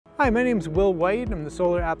Hi, my name is Will White. I'm the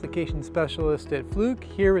Solar Application Specialist at Fluke,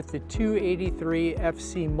 here with the 283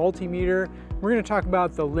 FC Multimeter. We're going to talk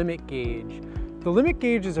about the limit gauge. The limit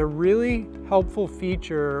gauge is a really helpful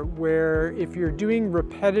feature where if you're doing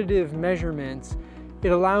repetitive measurements,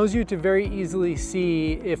 it allows you to very easily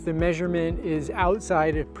see if the measurement is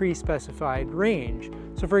outside a pre-specified range.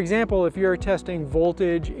 So for example, if you're testing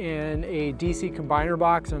voltage in a DC combiner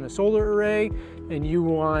box on a solar array and you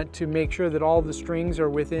want to make sure that all the strings are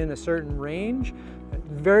within a certain range,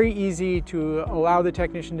 very easy to allow the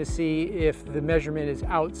technician to see if the measurement is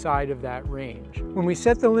outside of that range. When we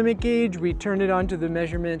set the limit gauge, we turn it onto the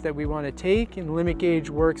measurement that we want to take, and the limit gauge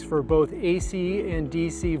works for both AC and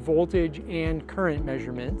DC voltage and current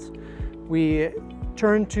measurements. We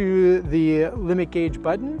turn to the limit gauge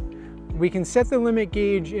button. We can set the limit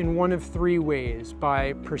gauge in one of three ways: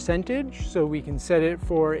 by percentage, so we can set it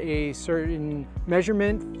for a certain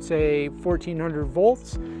measurement, say 1400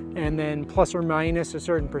 volts, and then plus or minus a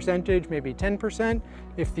certain percentage, maybe 10%.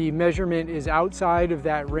 If the measurement is outside of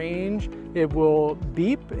that range, it will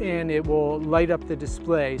beep and it will light up the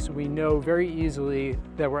display, so we know very easily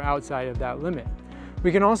that we're outside of that limit.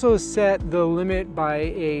 We can also set the limit by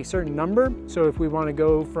a certain number, so if we want to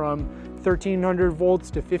go from 1300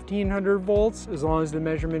 volts to 1500 volts, as long as the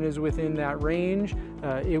measurement is within that range,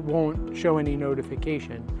 it won't show any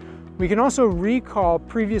notification. We can also recall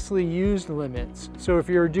previously used limits. So if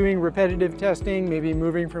you're doing repetitive testing, maybe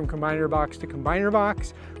moving from combiner box to combiner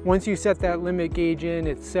box, once you set that limit gauge in,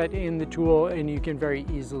 it's set in the tool and you can very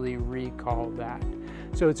easily recall that.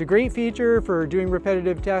 So it's a great feature for doing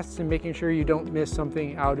repetitive tests and making sure you don't miss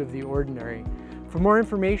something out of the ordinary. For more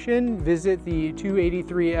information, visit the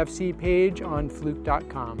 283 FC page on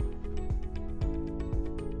fluke.com.